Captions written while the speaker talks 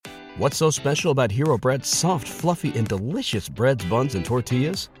What's so special about Hero Bread's soft, fluffy, and delicious breads, buns, and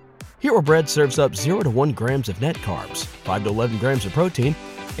tortillas? Hero Bread serves up 0 to 1 grams of net carbs, 5 to 11 grams of protein,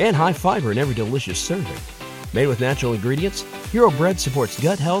 and high fiber in every delicious serving. Made with natural ingredients, Hero Bread supports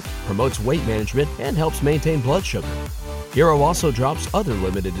gut health, promotes weight management, and helps maintain blood sugar. Hero also drops other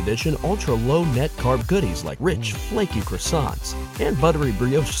limited edition ultra-low net carb goodies like rich, flaky croissants and buttery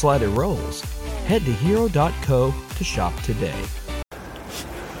brioche slider rolls. Head to hero.co to shop today.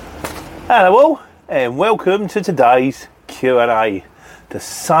 Hello all, and welcome to today's Q&A. The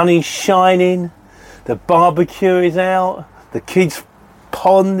sun is shining, the barbecue is out, the kids'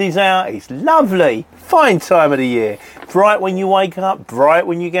 pond is out. It's lovely, fine time of the year. Bright when you wake up, bright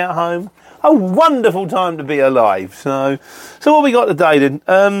when you get home. A wonderful time to be alive. So what we got today then?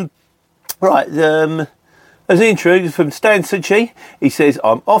 As an intro from Stan Suchi, he says,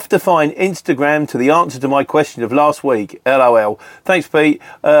 I'm off to find Instagram to the answer to my question of last week. LOL. Thanks, Pete.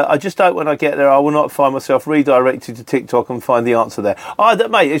 I just hope when I get there, I will not find myself redirected to TikTok and find the answer there.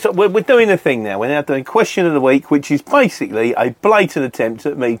 Mate, we're doing a thing now. We're now doing question of the week, which is basically a blatant attempt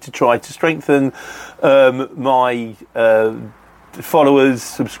at me to try to strengthen my followers,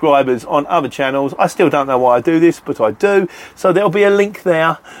 subscribers on other channels. I still don't know why I do this, but I do. So there'll be a link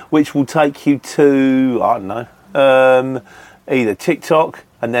there which will take you to, I don't know, either TikTok,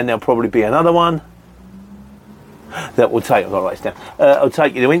 and then there'll probably be another one that will take, I've got to write this down, it'll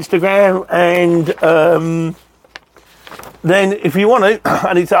take you to Instagram, and then if you want to,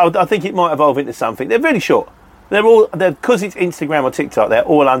 and I think it might evolve into something. They're really short. Because it's Instagram or TikTok, they're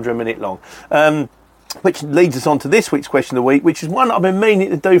all under a minute long. Which leads us on to this week's question of the week, which is one I've been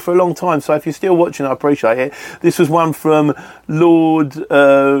meaning to do for a long time. So if you're still watching, I appreciate it. This was one from Lord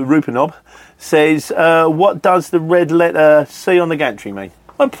Rupanob. Says, what does the red letter C on the gantry mean?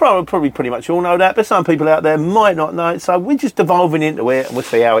 Well, probably pretty much all know that, but some people out there might not know it. So we're just evolving into it, and we'll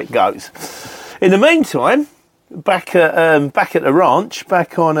see how it goes. In the meantime, back at the ranch,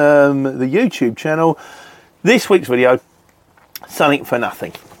 back on the YouTube channel, this week's video, something for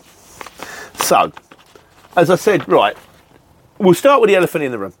nothing. So, as I said, right, we'll start with the elephant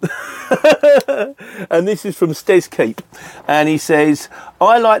in the room. And this is from Stez Keep. And he says,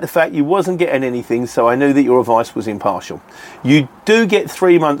 I like the fact you wasn't getting anything, so I knew that your advice was impartial. You do get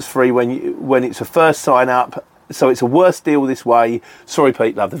 3 months free when it's a first sign up, so it's a worse deal this way. Sorry,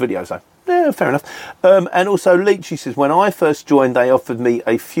 Pete, love the videos though. Yeah, fair enough. And also Leachy says, when I first joined, they offered me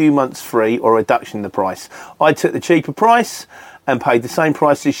a few months free or a reduction in the price. I took the cheaper price and paid the same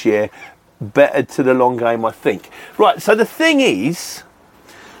price this year. Better to the long game, I think. Right, so the thing is,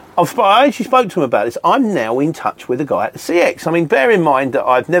 I actually spoke to him about this. I'm now in touch with a guy at the CX. I mean, bear in mind that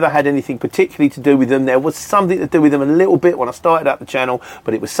I've never had anything particularly to do with them. There was something to do with them a little bit when I started up the channel,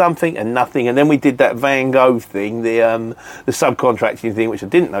 but it was something and nothing. And then we did that Van Gogh thing, the subcontracting thing, which I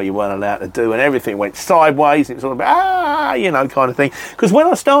didn't know you weren't allowed to do, and everything went sideways. It was all about, kind of thing. Because when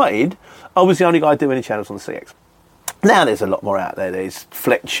I started, I was the only guy doing any channels on the CX. Now there's a lot more out there. There's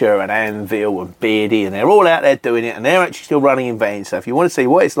Fletcher and Anvil and Beardy, and they're all out there doing it, and they're actually still running in vans. So if you want to see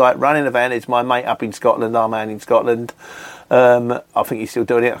what it's like running a van, it's my mate up in Scotland, our man in Scotland. I think he's still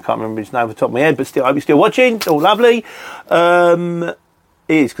doing it. I can't remember his name off the top of my head, but still, I hope he's still watching. It's all lovely.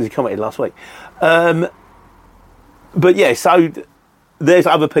 He is, because he commented last week. But yeah, so there's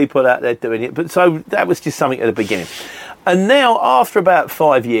other people out there doing it. But so that was just something at the beginning. And now, after about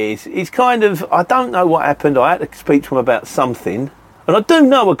 5 years, it's kind of, I don't know what happened. I had to speak to him about something. And I do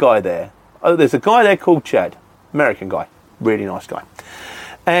know a guy there. Oh, there's a guy there called Chad. American guy. Really nice guy.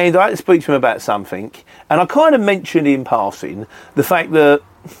 And I had to speak to him about something. And I kind of mentioned in passing the fact that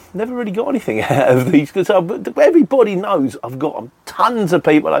I never really got anything out of these. Because everybody knows I've got tons of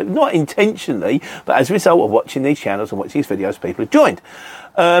people, not intentionally, but as a result of watching these channels and watching these videos, people have joined.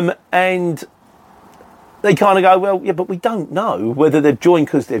 And they kind of go, well, yeah, but we don't know whether they've joined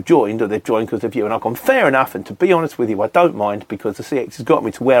because they've joined or they've joined because of you. And I've gone, fair enough. And to be honest with you, I don't mind, because the CX has got me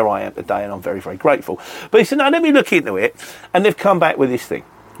to where I am today, and I'm very, very grateful. But he said, no, let me look into it. And they've come back with this thing,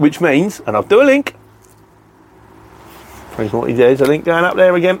 which means, and I'll do a link. There's a link going up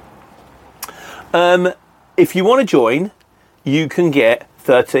there again. If you want to join, you can get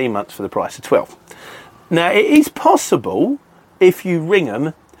 13 months for the price of 12. Now, it is possible, if you ring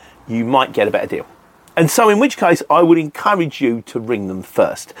them, you might get a better deal. And so in which case, I would encourage you to ring them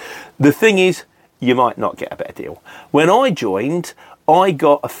first. The thing is, you might not get a better deal. When I joined, I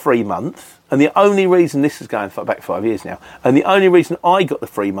got a free month. And the only reason, this is going back 5 years now, and the only reason I got the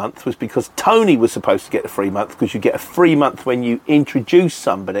free month was because Tony was supposed to get the free month, because you get a free month when you introduce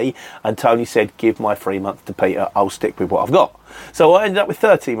somebody, and Tony said, give my free month to Peter, I'll stick with what I've got. So I ended up with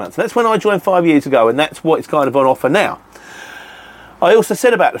 13 months. That's when I joined 5 years ago, and that's what it's kind of on offer now. I also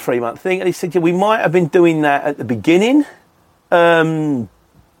said about the 3-month thing, and he said, yeah, we might have been doing that at the beginning, but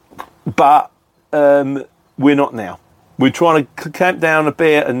we're not now. We're trying to clamp down a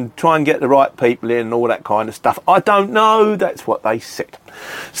bit and try and get the right people in and all that kind of stuff. I don't know. That's what they said.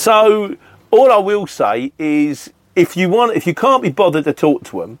 So all I will say is, if you can't be bothered to talk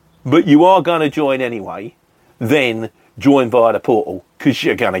to them, but you are going to join anyway, then join via the portal, because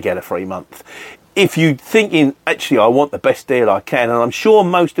you're going to get a free month. If you're thinking, actually, I want the best deal I can, and I'm sure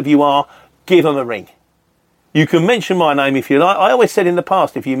most of you are, give them a ring. You can mention my name if you like. I always said in the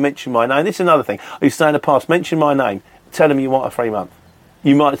past, if you mention my name, this is another thing. I used to say in the past, mention my name, tell them you want a free month.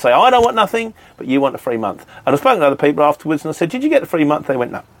 You might say, I don't want nothing, but you want a free month. And I've spoken to other people afterwards, and I said, did you get the free month? They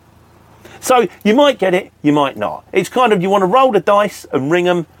went, no. So you might get it, you might not. It's kind of, you want to roll the dice and ring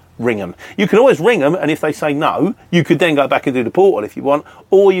them. You can always ring them, and if they say no, you could then go back and do the portal if you want,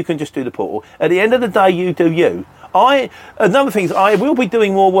 or you can just do the portal. At the end of the day, you do you. Another thing is, I will be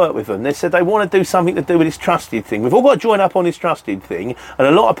doing more work with them. They said they want to do something to do with this trusted thing. We've all got to join up on this trusted thing, and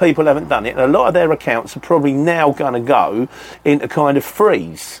a lot of people haven't done it, and a lot of their accounts are probably now going to go into kind of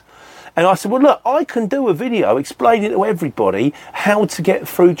freeze. And I said, well, look, I can do a video explaining to everybody how to get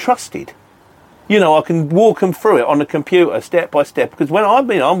through trusted. You know, I can walk them through it on the computer step by step, because when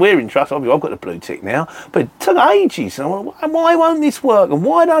I'm wearing trust, I've got the blue tick now, but it took ages. And I'm like, why won't this work? And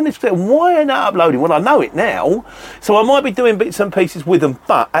why don't this work? And why ain't that uploading? Well, I know it now. So I might be doing bits and pieces with them,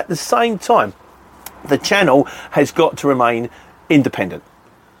 but at the same time, the channel has got to remain independent.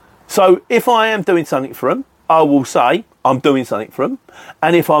 So if I am doing something for them, I will say I'm doing something for them.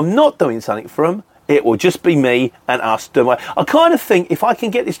 And if I'm not doing something for them, it will just be me and us doing. I kind of think if I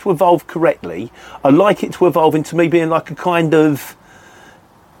can get this to evolve correctly, I'd like it to evolve into me being like a kind of,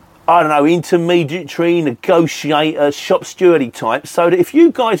 I don't know, intermediary, negotiator, shop stewardy type, so that if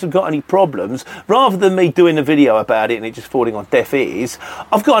you guys have got any problems, rather than me doing a video about it and it just falling on deaf ears,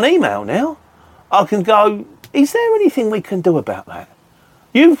 I've got an email now. I can go, is there anything we can do about that?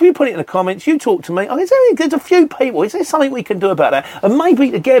 You put it in the comments, you talk to me. There's a few people, is there something we can do about that? And maybe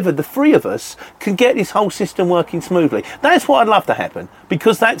together, the three of us can get this whole system working smoothly. That's what I'd love to happen,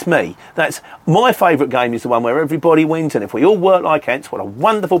 because that's me. That's my favourite game, is the one where everybody wins, and if we all work like ants, what a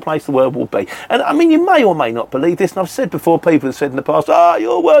wonderful place the world will be. And I mean, you may or may not believe this, and I've said before, people have said in the past,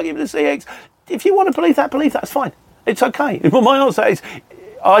 you're working for the CX. If you want to believe that, that's fine. It's okay. But my answer is,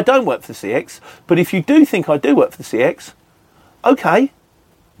 I don't work for the CX, but if you do think I do work for the CX, okay.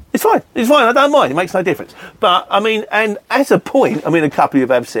 It's fine, I don't mind, it makes no difference. But, I mean, and as a point, a couple of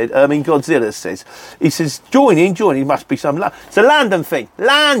you have said, Godzilla says, he says, joining must be some, it's a London thing,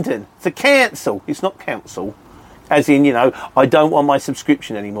 London, it's a council, it's not council, as in, I don't want my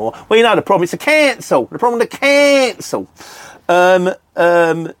subscription anymore. Well, the problem, it's a cancel, the problem with the cancel.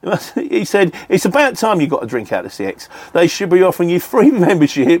 He said, it's about time you got a drink out of CX. They should be offering you free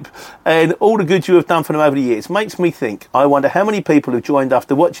membership and all the good you have done for them over the years. Makes me think, I wonder how many people have joined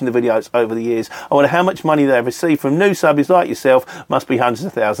after watching the videos over the years. I wonder how much money they have received from new subbies like yourself. Must be hundreds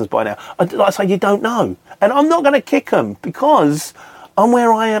of thousands by now. Like I say, you don't know. And I'm not going to kick them, because I'm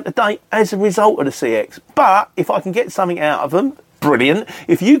where I am today as a result of the CX. But if I can get something out of them, brilliant.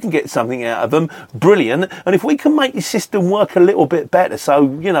 If you can get something out of them, brilliant. And if we can make the system work a little bit better, so,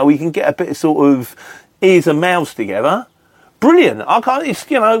 we can get a bit of sort of ears and mouths together, brilliant.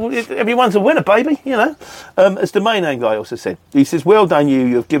 Everyone's a winner, baby, As the main name guy also said, he says, well done you.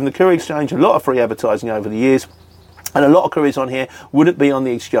 You've given the Courier Exchange a lot of free advertising over the years. And a lot of couriers on here wouldn't be on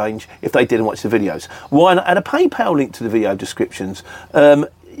the exchange if they didn't watch the videos. Why not add a PayPal link to the video descriptions?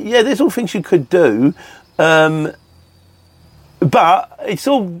 There's all things you could do. But it's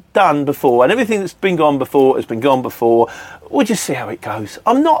all done before, and everything that's been gone before has been gone before. We'll just see how it goes.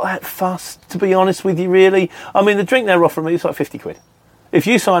 I'm not that fussed, to be honest with you, really. The drink they're offering me is like 50 quid. If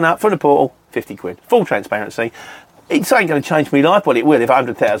you sign up for the portal, 50 quid. Full transparency. It ain't going to change my life. Well, it will if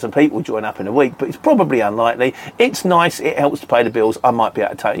 100,000 people join up in a week, but it's probably unlikely. It's nice. It helps to pay the bills. I might be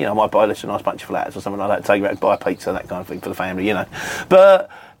able to take, I might buy a nice bunch of flats or something like that, take you out to buy a pizza, that kind of thing for the family, But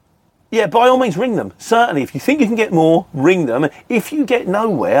yeah, by all means, ring them. Certainly, if you think you can get more, ring them. If you get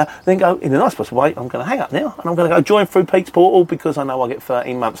nowhere, then go, in a nice possible way, I'm going to hang up now, and I'm going to go join through Pete's portal, because I know I get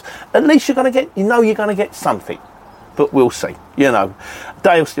 13 months. At least you're going to get, you're going to get something. But we'll see,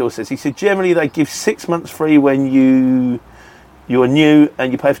 Dale still says, he said, generally they give 6 months free when you're new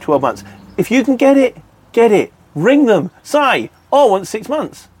and you pay for 12 months. If you can get it, get it. Ring them. Say, I want 6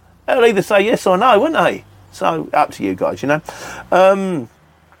 months. They'll either say yes or no, won't they? So, up to you guys,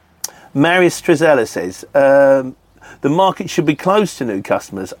 Marius Trezella says, the market should be closed to new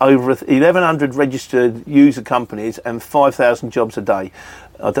customers. Over 1,100 registered user companies and 5,000 jobs a day.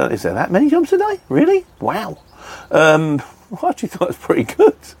 I don't know, is there that many jobs a day? Really? Wow. I actually thought it was pretty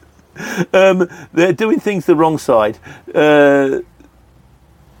good. They're doing things the wrong side.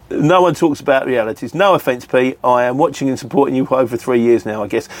 No one talks about realities. No offence, Pete. I am watching and supporting you for over 3 years now, I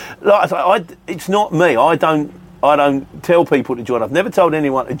guess. It's not me. I don't tell people to join. I've never told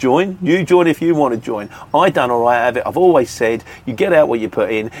anyone to join. You join if you want to join. I done all right out of it. I've always said, you get out what you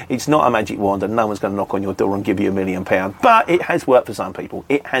put in. It's not a magic wand and no one's going to knock on your door and give you £1 million. But it has worked for some people.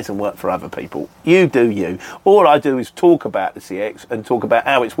 It hasn't worked for other people. You do you. All I do is talk about the CX and talk about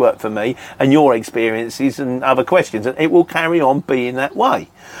how it's worked for me and your experiences and other questions. And it will carry on being that way.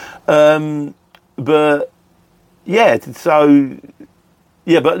 But yeah, so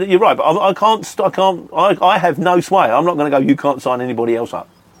yeah, but you're right. But I have no sway. I'm not going to go. You can't sign anybody else up.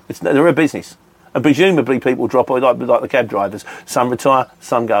 They're a business, and presumably people drop like the cab drivers. Some retire,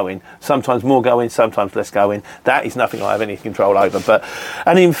 some go in. Sometimes more go in, sometimes less go in. That is nothing I have any control over.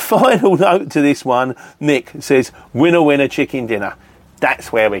 And in final note to this one, Nick says, "Winner, winner, chicken dinner."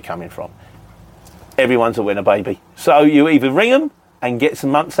 That's where we're coming from. Everyone's a winner, baby. So you either ring them and get some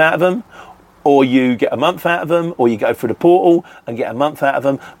months out of them, or you get a month out of them, or you go through the portal and get a month out of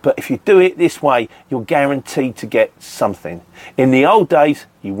them. But if you do it this way, you're guaranteed to get something. In the old days,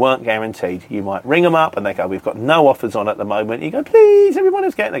 you weren't guaranteed. You might ring them up and they go, "We've got no offers on at the moment." You go, "Please, everyone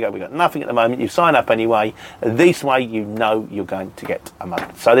is getting." They go, "We've got nothing at the moment." You sign up anyway. This way, you know you're going to get a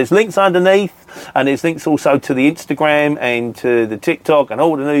month. So there's links underneath, and there's links also to the Instagram and to the TikTok and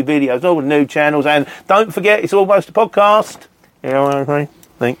all the new videos, all the new channels. And don't forget, it's almost a podcast.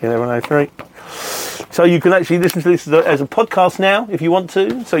 1103. So you can actually listen to this as a podcast now if you want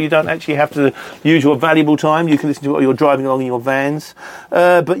to, so you don't actually have to use your valuable time. You can listen to it while you're driving along in your vans.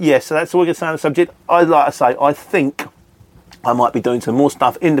 But yes, so that's all we're going to say on the subject. I'd like to say, I think I might be doing some more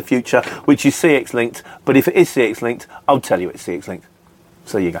stuff in the future, which is CX linked. But if it is CX linked, I'll tell you it's CX linked.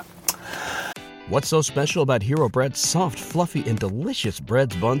 So there you go. What's so special about Hero Bread's soft, fluffy, and delicious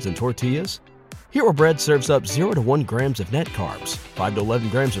breads, buns, and tortillas? Hero Bread serves up 0 to 1 grams of net carbs, 5 to 11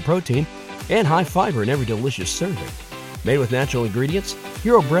 grams of protein, and high fiber in every delicious serving. Made with natural ingredients,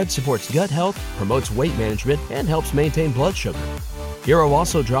 Hero Bread supports gut health, promotes weight management, and helps maintain blood sugar. Hero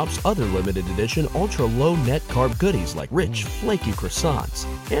also drops other limited edition ultra-low net carb goodies like rich, flaky croissants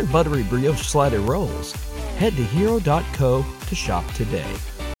and buttery brioche slider rolls. Head to hero.co to shop today.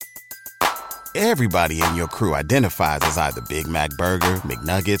 Everybody in your crew identifies as either Big Mac Burger,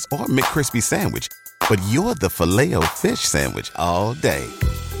 McNuggets, or McCrispy Sandwich. But you're the Filet-O-Fish Sandwich all day.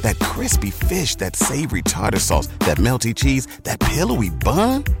 That crispy fish, that savory tartar sauce, that melty cheese, that pillowy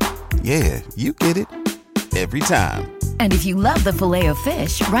bun. Yeah, you get it. Every time. And if you love the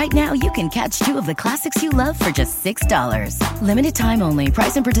Filet-O-Fish, right now you can catch 2 of the classics you love for just $6. Limited time only.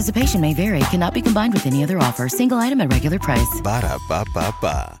 Price and participation may vary. Cannot be combined with any other offer. Single item at regular price.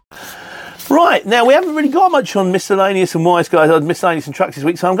 Ba-da-ba-ba-ba. Right, now we haven't really got much on miscellaneous and wise guys, miscellaneous and trucks this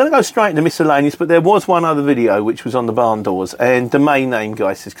week, so I'm going to go straight into miscellaneous, but there was one other video which was on the barn doors, and the main name,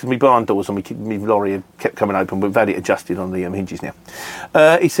 guys, is because my barn doors on my lorry had kept coming open, we've had it adjusted on the hinges now.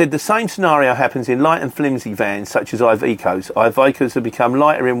 He said the same scenario happens in light and flimsy vans such as Ivecos. Ivecos have become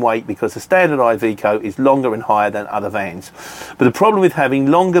lighter in weight because the standard Iveco is longer and higher than other vans. But the problem with having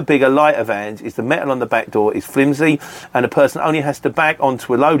longer, bigger, lighter vans is the metal on the back door is flimsy, and a person only has to back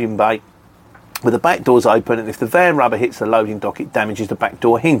onto a loading bay with the back doors open, and if the van rubber hits the loading dock, it damages the back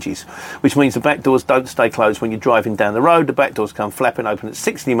door hinges, which means the back doors don't stay closed when you're driving down the road. The back doors come flapping open at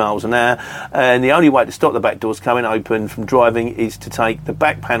 60 miles an hour, and the only way to stop the back doors coming open from driving is to take the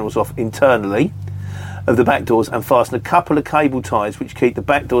back panels off internally of the back doors and fasten a couple of cable ties which keep the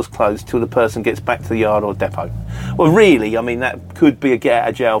back doors closed till the person gets back to the yard or depot. Well, really, I mean, that could be a get out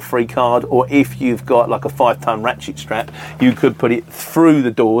of jail free card, or if you've got like a 5-ton ratchet strap, you could put it through the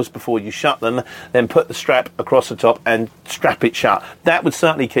doors before you shut them, then put the strap across the top and strap it shut. That would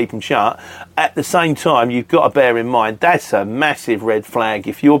certainly keep them shut. At the same time, you've got to bear in mind that's a massive red flag.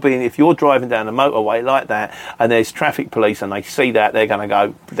 If you're driving down a motorway like that and there's traffic police and they see that, they're going to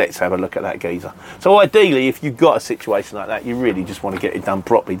go, let's have a look at that geezer. So ideally, if you've got a situation like that, you really just want to get it done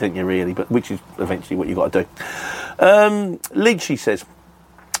properly, don't you, really? But which is eventually what you've got to do. Lynchy says,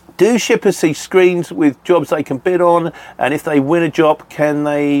 do shippers see screens with jobs they can bid on? And if they win a job, can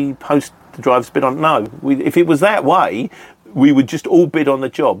they post the driver's bid on? No. If it was that way, we would just all bid on the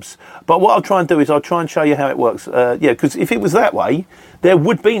jobs. But what I'll try and do is I'll try and show you how it works. Because if it was that way, there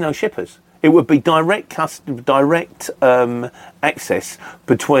would be no shippers. It would be direct access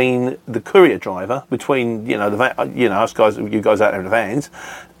between the courier driver, between us guys, you guys out there in the vans,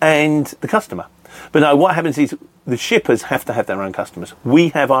 and the customer. But no, what happens is the shippers have to have their own customers. We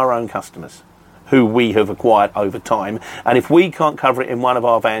have our own customers who we have acquired over time. And if we can't cover it in one of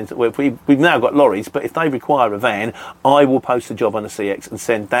our vans, we've now got lorries, but if they require a van, I will post a job on a CX and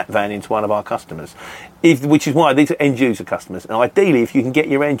send that van into one of our customers. Which is why these are end user customers. And ideally, if you can get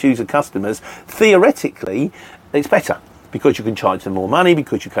your end user customers, theoretically, it's better, because you can charge them more money,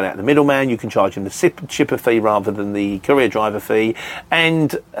 because you cut out the middleman, you can charge them the shipper fee rather than the courier driver fee,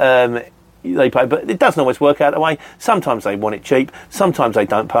 and they pay, but it doesn't always work out that way. Sometimes they want it cheap, sometimes they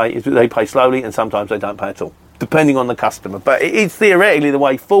don't pay, they pay slowly, and sometimes they don't pay at all, depending on the customer. But it is theoretically the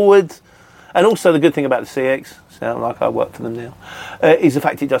way forward. And also the good thing about the CX, sound like I work for them now, is the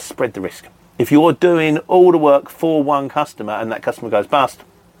fact it does spread the risk. If you're doing all the work for one customer and that customer goes bust,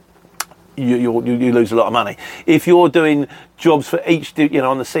 you lose a lot of money. If you're doing jobs for each,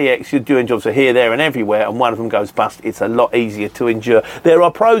 on the CX, you're doing jobs for here, there and everywhere, and one of them goes bust, it's a lot easier to endure. There are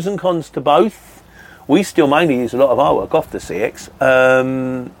pros and cons to both. We still mainly use a lot of our work off the CX,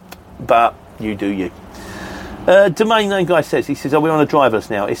 but you do you. Domain name guy says, he says, we're on a driverless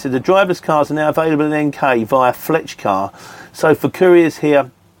now. He said the driverless cars are now available in NK via Fletch Car. So for couriers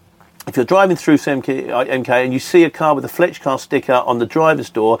here, if you're driving through MK and you see a car with a Fletch Car sticker on the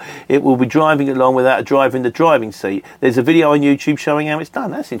driver's door, it will be driving along without a driver in the driving seat. There's a video on YouTube showing how it's done.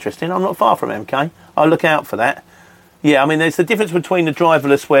 That's interesting. I'm not far from MK. I'll look out for that. Yeah, I mean, there's the difference between the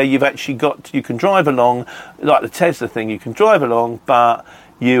driverless where you've actually you can drive along, like the Tesla thing, you can drive along, but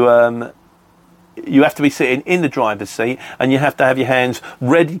you have to be sitting in the driver's seat, and you have to have your hands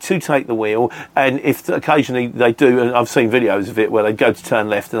ready to take the wheel. And if occasionally they do, and I've seen videos of it where they go to turn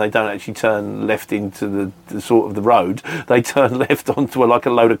left and they don't actually turn left into the sort of the road, they turn left onto like a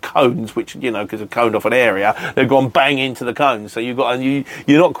load of cones, which, because they're coned off an area, they've gone bang into the cones. So you're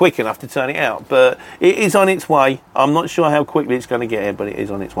not quick enough to turn it out, but it is on its way. I'm not sure how quickly it's going to get here, but it is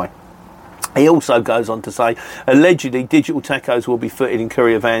on its way. He also goes on to say, allegedly, digital tachos will be fitted in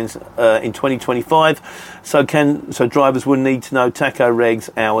courier vans in 2025. So drivers will need to know tacho regs,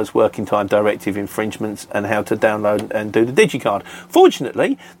 hours, working time, directive infringements, and how to download and do the DigiCard.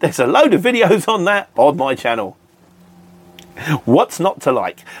 Fortunately, there's a load of videos on that on my channel. What's not to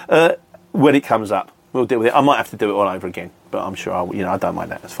like? When it comes up, we'll deal with it. I might have to do it all over again, but I'm sure I don't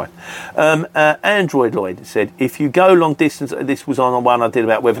mind that. That's fine. Android Lloyd said, if you go long distance, this was on one I did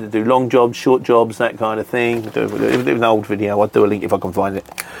about whether to do long jobs, short jobs, that kind of thing. It was an old video. I'll do a link if I can find it.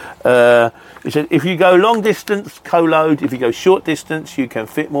 He said, if you go long distance, co-load. If you go short distance, you can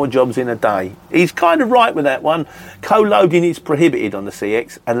fit more jobs in a day. He's kind of right with that one. Co-loading is prohibited on the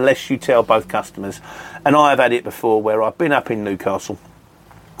CX unless you tell both customers. And I have had it before where I've been up in Newcastle,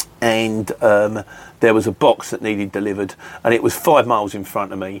 and there was a box that needed delivered, and it was 5 miles in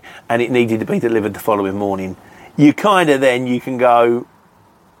front of me, and it needed to be delivered the following morning. You can go,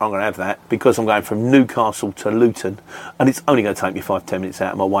 I'm going to have that, because I'm going from Newcastle to Luton, and it's only going to take me 5-10 minutes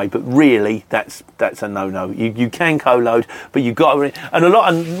out of my way. But really, that's a no-no. You can co-load, but you've got to. And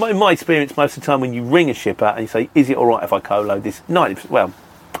in my experience, most of the time when you ring a shipper and you say, "Is it all right if I co-load this?"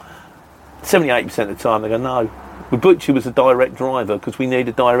 78% of the time they go, "No. We booked you as a direct driver because we need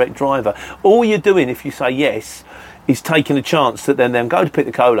a direct driver." All you're doing if you say yes is taking a chance that then go to pick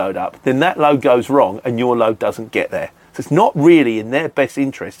the co-load up, then that load goes wrong and your load doesn't get there. So it's not really in their best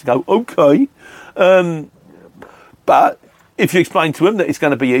interest to go, okay. But if you explain to them that it's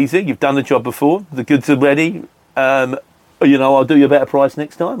going to be easy, you've done the job before, the goods are ready, I'll do you a better price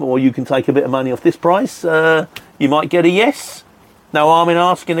next time, or you can take a bit of money off this price, you might get a yes. No harm in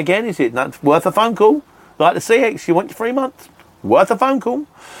asking again, is it? That's worth a phone call. Like the CX, you want your 3 months, worth a phone call.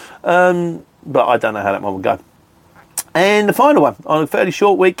 But I don't know how that one will go. And the final one, on a fairly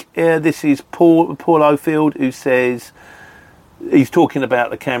short week, this is Paul O'Field, who says, he's talking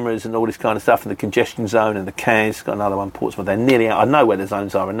about the cameras and all this kind of stuff, and the congestion zone and the CAS. Got another one, Portsmouth. They're nearly out. I know where the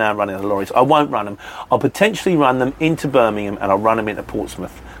zones are, and now I'm running the lorries. I won't run them. I'll potentially run them into Birmingham, and I'll run them into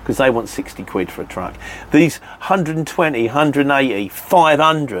Portsmouth, because they want 60 quid for a truck. These 120, 180,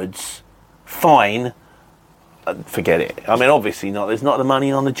 500s, fine. Forget it. I mean, obviously not. There's not the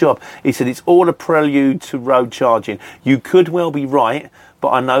money on the job. He said it's all a prelude to road charging. You could well be right, but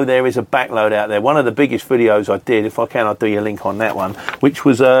I know there is a backload out there. One of the biggest videos I did, if I can, I'll do you a link on that one, which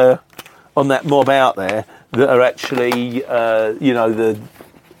was on that mob out there that are actually, the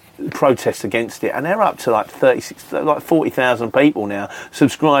protests against it, and they're up to like 40,000 people now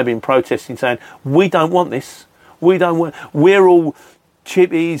subscribing, protesting, saying we don't want this. We're all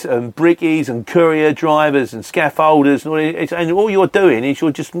chippies and brickies and courier drivers and scaffolders, and all you're doing is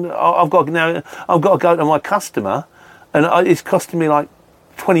I've got to go to my customer, and it's costing me like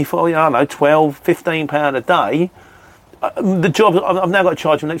 12, 15 pound a day. The job, I've now got to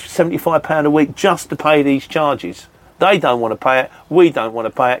charge them an extra £75 a week just to pay these charges. They don't want to pay it. We don't want to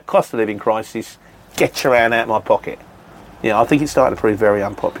pay it. Cost of living crisis. Get your hand out of my pocket. Yeah, I think it's starting to prove very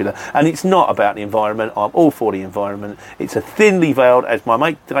unpopular. And it's not about the environment. I'm all for the environment. It's a thinly veiled, as my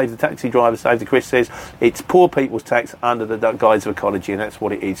mate Dave the taxi driver, Dave the Chris says, it's poor people's tax under the guise of ecology, and that's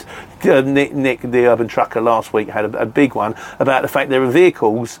what it is. Nick the urban trucker, last week had a big one about the fact there are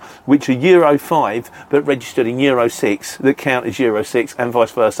vehicles which are Euro 5 but registered in Euro 6 that count as Euro 6 and vice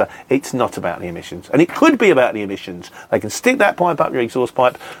versa. It's not about the emissions. And it could be about the emissions. They can stick that pipe up your exhaust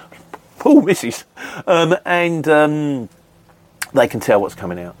pipe. Oh, missus. They can tell what's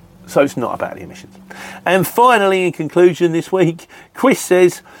coming out. So it's not about the emissions. And finally, in conclusion this week, Chris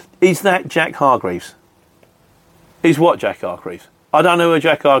says, is that Jack Hargreaves? Is what Jack Hargreaves? I don't know who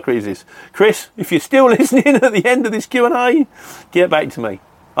Jack Hargreaves is. Chris, if you're still listening at the end of this Q&A, get back to me.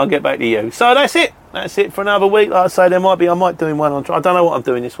 I'll get back to you. So that's it. That's it for another week. Like I say, I might do one on. I don't know what I'm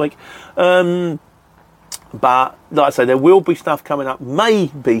doing this week. But, like I say, there will be stuff coming up, may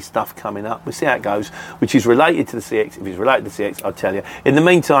be stuff coming up, we'll see how it goes, which is related to the CX. If it's related to the CX, I'll tell you. In the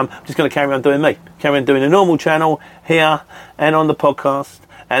meantime, I'm just going to carry on doing me. Carry on doing a normal channel here, and on the podcast,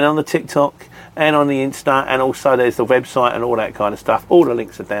 and on the TikTok, and on the Insta, and also there's the website and all that kind of stuff. All the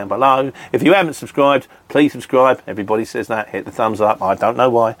links are down below. If you haven't subscribed, please subscribe. Everybody says that. Hit the thumbs up. I don't know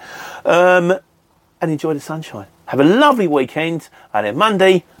why. And enjoy the sunshine. Have a lovely weekend, and then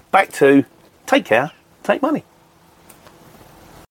Monday, back to take care. Take money.